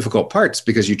most difficult parts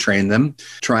because you train them.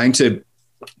 Trying to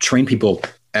train people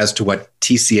as to what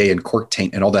TCA and cork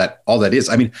taint and all that is.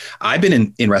 I mean, I've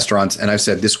been in restaurants and I've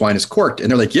said this wine is corked, and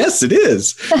they're like, yes, it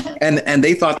is. and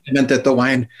they thought it meant that the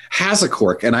wine has a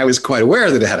cork, and I was quite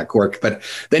aware that it had a cork. But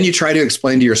then you try to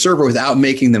explain to your server without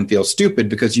making them feel stupid,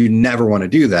 because you never want to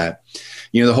do that.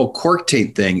 The whole cork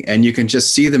taint thing, and you can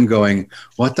just see them going,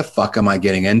 what the fuck am I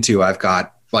getting into? I've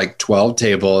got like 12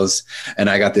 tables and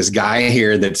I got this guy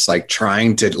here that's like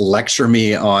trying to lecture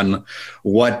me on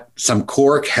what some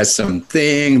cork has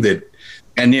something that,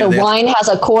 and the wine has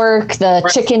a cork, the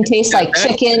chicken tastes like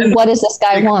chicken. What does this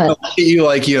guy want? You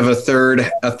have a third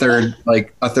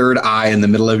eye in the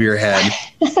middle of your head,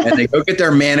 and they go get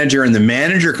their manager, and the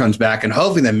manager comes back, and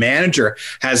hopefully the manager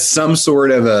has some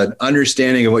sort of an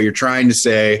understanding of what you're trying to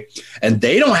say, and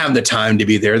they don't have the time to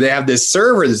be there. They have this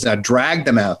server that's now dragged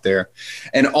them out there,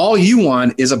 and all you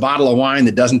want is a bottle of wine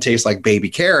that doesn't taste like baby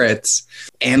carrots,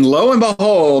 and lo and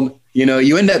behold,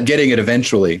 you end up getting it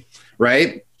eventually,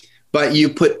 right? But you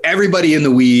put everybody in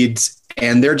the weeds,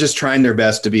 and they're just trying their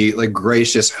best to be like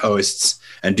gracious hosts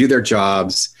and do their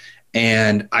jobs.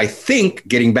 And I think,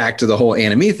 getting back to the whole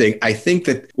Anami thing, I think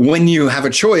that when you have a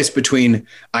choice between,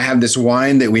 I have this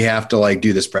wine that we have to like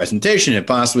do this presentation and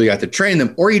possibly got to train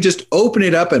them, or you just open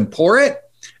it up and pour it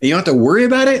and you don't have to worry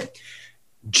about it.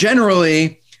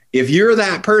 Generally, if you're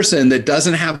that person that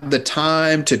doesn't have the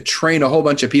time to train a whole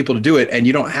bunch of people to do it, and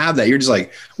you don't have that, you're just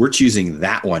like, we're choosing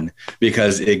that one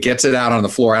because it gets it out on the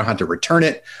floor. I don't have to return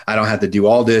it. I don't have to do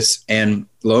all this. And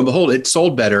lo and behold, it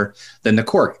sold better than the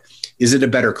cork. Is it a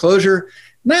better closure?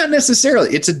 Not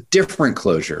necessarily. It's a different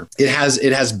closure. It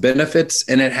has benefits,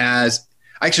 and it has,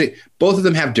 actually, both of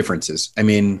them have differences. I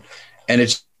mean, and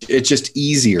it's just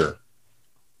easier.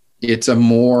 It's a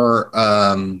more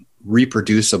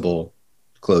reproducible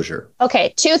closure.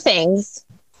 Okay, two things.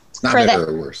 Not better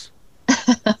or worse.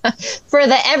 For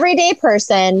the everyday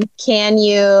person, can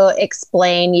you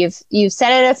explain? You've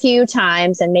said it a few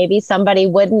times, and maybe somebody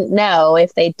wouldn't know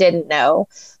if they didn't know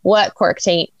what cork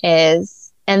taint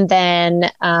is. And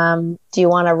then, do you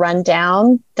want to run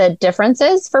down the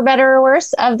differences for better or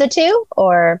worse of the two,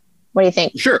 or what do you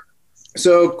think? Sure.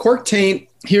 So cork taint.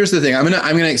 Here's the thing. I'm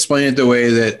gonna explain it the way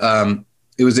that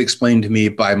it was explained to me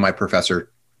by my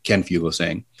professor Ken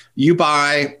Fugelsang. You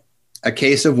buy a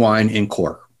case of wine in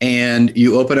cork, and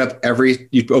you open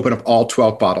up all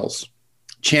 12 bottles.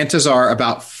 Chances are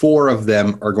about 4 of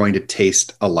them are going to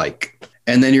taste alike.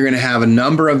 And then you're going to have a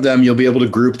number of them. You'll be able to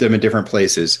group them in different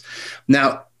places.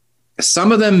 Now,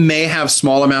 some of them may have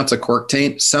small amounts of cork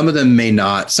taint. Some of them may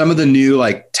not. Some of the new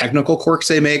like technical corks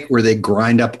they make where they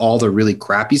grind up all the really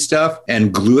crappy stuff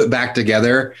and glue it back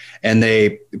together, and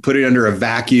they put it under a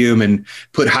vacuum and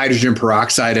put hydrogen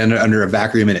peroxide under a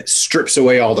vacuum, and it strips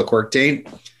away all the cork taint.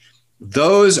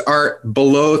 Those are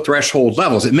below threshold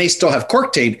levels. It may still have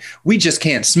cork taint. We just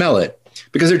can't smell it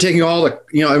because they're taking all the,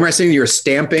 am I saying you're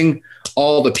stamping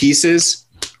all the pieces,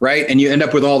 right? And you end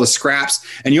up with all the scraps.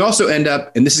 And you also end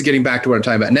up, and this is getting back to what I'm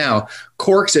talking about now,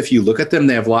 corks, if you look at them,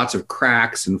 they have lots of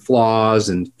cracks and flaws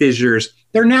and fissures.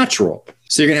 They're natural.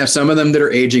 So you're going to have some of them that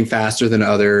are aging faster than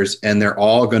others, and they're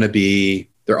all going to be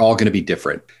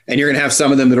different. And you're going to have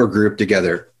some of them that are grouped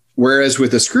together. Whereas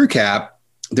with a screw cap,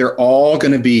 they're all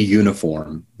going to be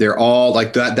uniform. They're all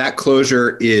like that. That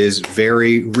closure is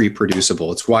very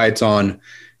reproducible. It's why it's on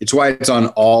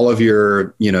all of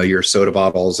your, your soda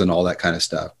bottles and all that kind of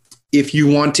stuff. If you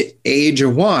want to age a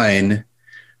wine,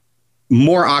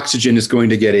 more oxygen is going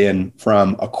to get in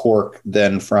from a cork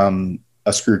than from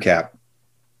a screw cap.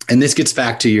 And this gets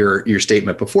back to your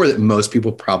statement before that most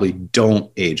people probably don't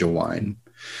age a wine.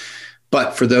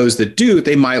 But for those that do,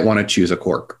 they might want to choose a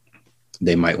cork.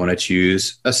 They might want to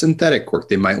choose a synthetic cork.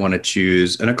 They might want to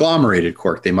choose an agglomerated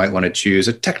cork. They might want to choose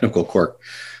a technical cork.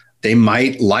 They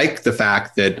might like the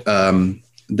fact that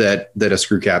that a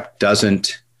screw cap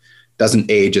doesn't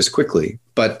age as quickly,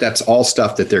 but that's all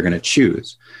stuff that they're going to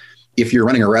choose. If you're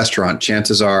running a restaurant,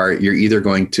 chances are you're either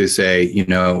going to say,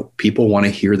 people want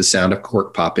to hear the sound of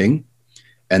cork popping,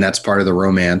 and that's part of the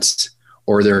romance,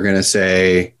 or they're going to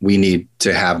say, we need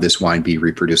to have this wine be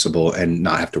reproducible and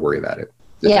not have to worry about it.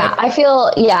 I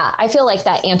feel like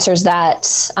that answers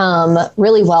that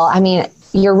really well. I mean,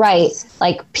 you're right.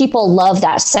 Like, people love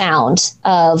that sound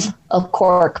of a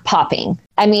cork popping.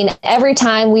 I mean, every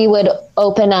time we would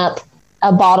open up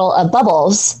a bottle of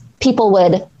bubbles, people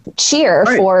would cheer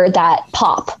for that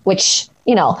pop, which,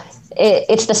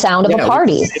 it's the sound of a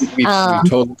party. We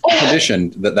told the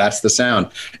tradition that's the sound.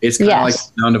 It's kind of like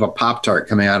the sound of a Pop-Tart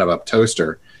coming out of a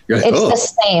toaster. You're like,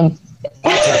 the same.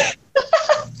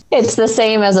 It's the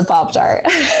same as a Pop-Tart.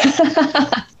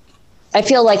 I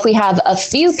feel like we have a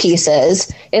few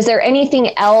pieces. Is there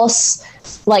anything else,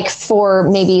 like, for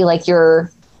maybe like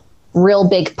your real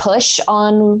big push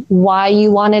on why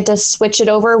you wanted to switch it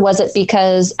over? Was it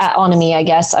because at Onami, I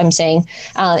guess I'm saying,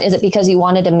 is it because you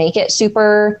wanted to make it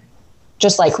super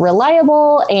just like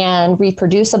reliable and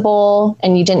reproducible,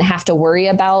 and you didn't have to worry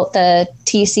about the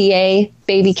TCA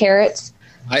baby carrots?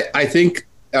 I think,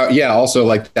 also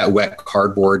like that wet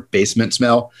cardboard basement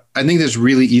smell. I think that's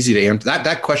really easy to answer.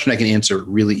 That question I can answer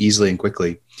really easily and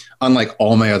quickly, unlike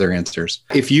all my other answers.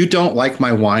 If you don't like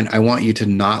my wine, I want you to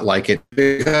not like it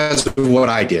because of what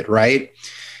I did, right?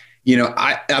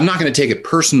 I'm not going to take it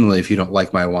personally if you don't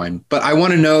like my wine, but I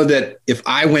want to know that if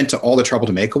I went to all the trouble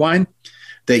to make a wine,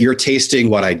 that you're tasting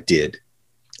what I did.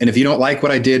 And if you don't like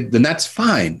what I did, then that's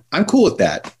fine. I'm cool with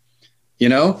that.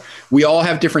 We all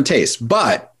have different tastes,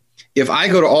 but if I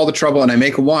go to all the trouble and I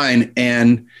make a wine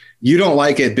and you don't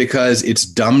like it because it's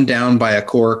dumbed down by a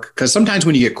cork, because sometimes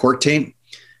when you get cork taint,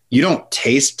 you don't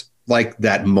taste like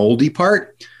that moldy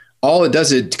part. All it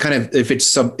does is kind of, if it's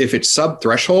sub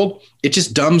threshold, it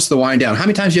just dumbs the wine down. How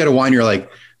many times you had a wine, you're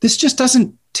like, this just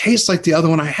doesn't taste like the other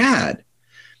one I had.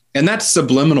 And that's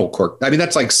subliminal cork. I mean,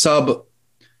 that's like sub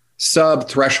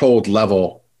threshold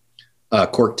level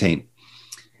cork taint.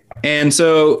 And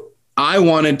so I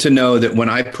wanted to know that when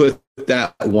I put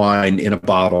that wine in a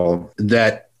bottle,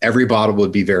 that every bottle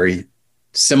would be very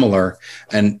similar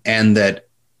and that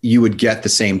you would get the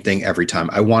same thing every time.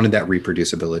 I wanted that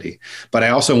reproducibility, but I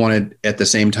also wanted at the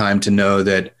same time to know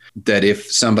that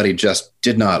if somebody just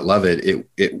did not love it,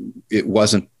 it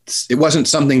wasn't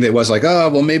something that was like, oh,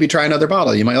 well, maybe try another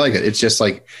bottle. You might like it. It's just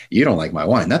like, you don't like my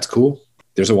wine. That's cool.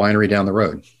 There's a winery down the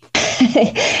road.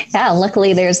 Yeah,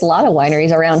 luckily there's a lot of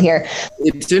wineries around here.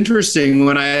 It's interesting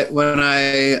when I left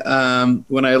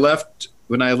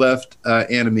when I left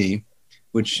Anime,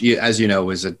 which, as you know,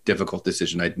 was a difficult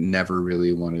decision. I never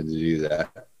really wanted to do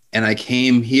that. And I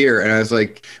came here and I was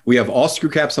like, we have all screw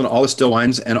caps on all the still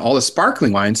wines, and all the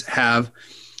sparkling wines have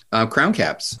crown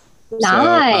caps.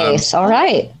 Nice. So, all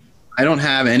right. I don't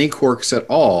have any corks at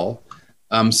all.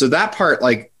 So that part,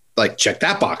 like check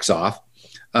that box off.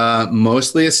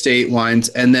 Mostly estate wines.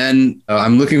 And then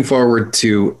I'm looking forward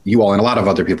to you all and a lot of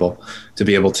other people to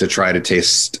be able to try to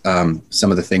taste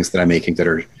some of the things that I'm making that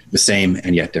are the same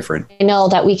and yet different. I know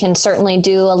that we can certainly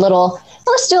do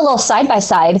let's do a little side by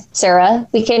side, Sarah.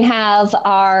 We can have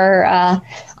our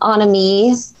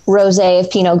Anami Rosé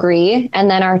of Pinot Gris and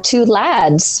then our Two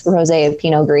Lads Rosé of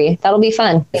Pinot Gris. That'll be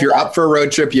fun. If you're up for a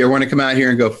road trip, you want to come out here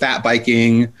and go fat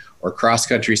biking or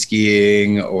cross-country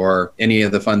skiing or any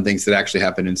of the fun things that actually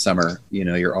happen in summer,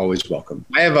 you're always welcome.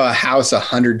 I have a house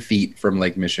 100 feet from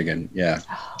Lake Michigan. Yeah.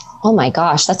 Oh my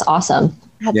gosh, that's awesome.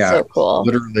 That's so cool.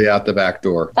 Literally out the back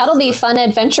door. That'll be a fun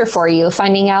adventure for you,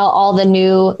 finding out all the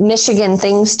new Michigan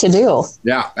things to do.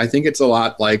 Yeah, I think it's a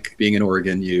lot like being in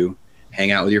Oregon. You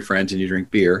hang out with your friends and you drink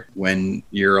beer when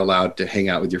you're allowed to hang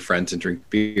out with your friends and drink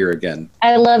beer again.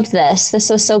 I loved this.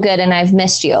 This was so good, and I've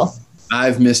missed you.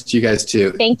 I've missed you guys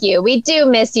too. Thank you. We do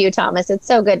miss you, Thomas. It's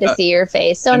so good to see your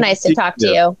face. So nice to talk to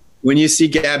you. When you see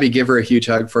Gabby, give her a huge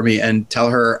hug for me and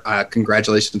tell her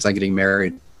congratulations on getting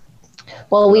married.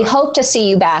 Well, we hope to see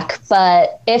you back,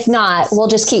 but if not, we'll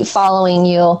just keep following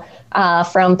you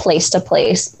from place to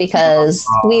place because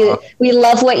we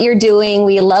love what you're doing.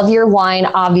 We love your wine.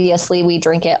 Obviously, we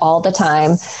drink it all the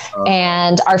time,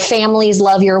 and our families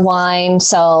love your wine.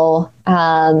 So,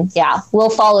 we'll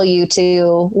follow you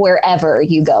to wherever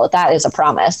you go. That is a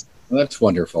promise. Well, that's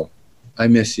wonderful. I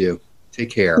miss you. Take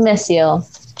care. Miss you.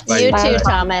 Bye. You too,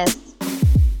 Thomas.